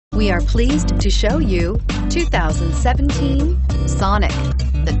We are pleased to show you 2017 Sonic.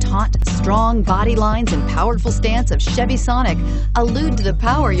 The taut, strong body lines and powerful stance of Chevy Sonic allude to the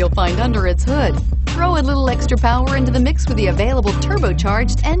power you'll find under its hood. Throw a little extra power into the mix with the available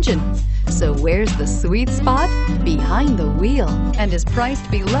turbocharged engine. So where's the sweet spot? Behind the wheel, and is priced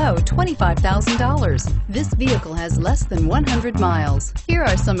below $25,000. This vehicle has less than 100 miles. Here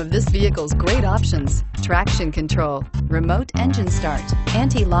are some of this vehicle's great options: traction control, remote engine start,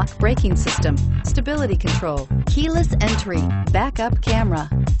 anti-lock braking system, stability control, keyless entry, backup camera,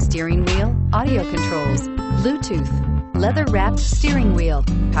 steering wheel audio controls, Bluetooth, leather-wrapped steering wheel,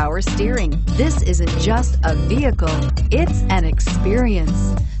 power steering. This isn't just a vehicle, it's an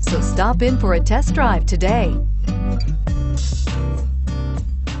experience. So stop in for a test drive today.